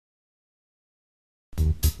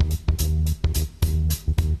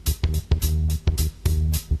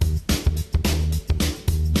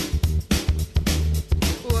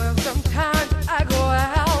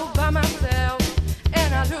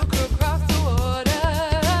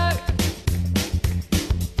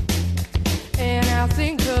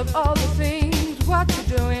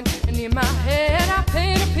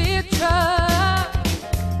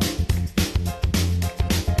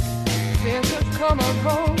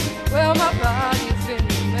Well, my body's in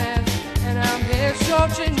a mess, and I'm here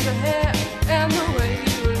searching your hair and the way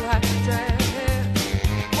you like to dress.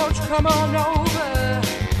 Won't you come on over?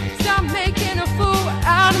 Stop making a fool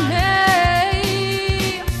out of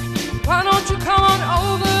me. Why don't you come on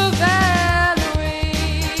over, Valerie?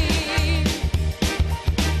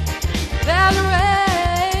 Valerie.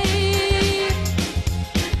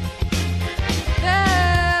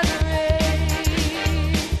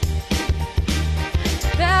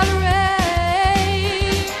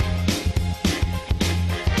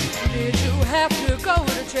 Have to go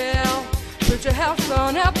to jail, put your house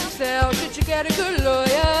on up for sale. Did you get a good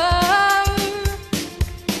lawyer?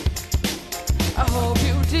 I hope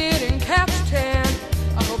you didn't catch a tan.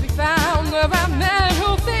 I hope you found the right man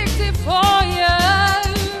who'll fix it for you.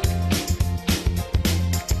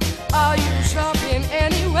 Are you shopping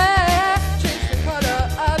anywhere? Change the color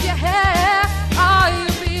of your hair. Are you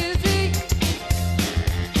busy?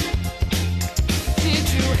 Did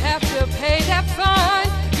you have to pay that fine?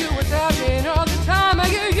 You were talking all the time, are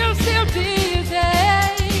you still busy?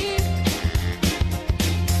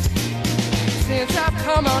 Since I've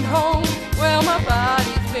come on home, well, my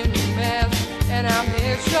body's been a mess, and I'm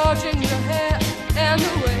here charging your hair and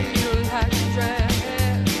the way you like to dress.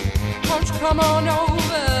 Won't you come on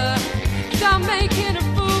over? Stop making a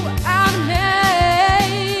fool out of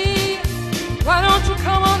me. Why don't you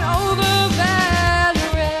come on over, Valerie?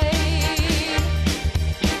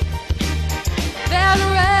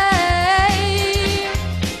 Valerie.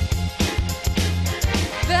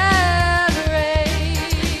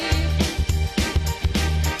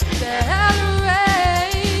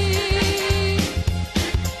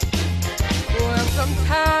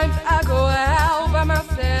 Sometimes I go out by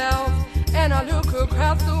myself and I look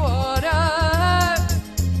across the water,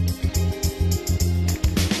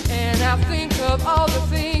 and I think of all the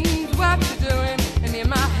things what you're doing, and in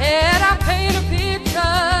my head I paint a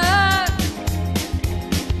picture.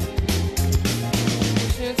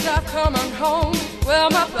 Since I've come on home, well,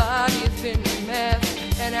 my body's been a mess,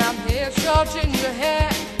 and I'm here searching your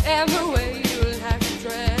hair and the way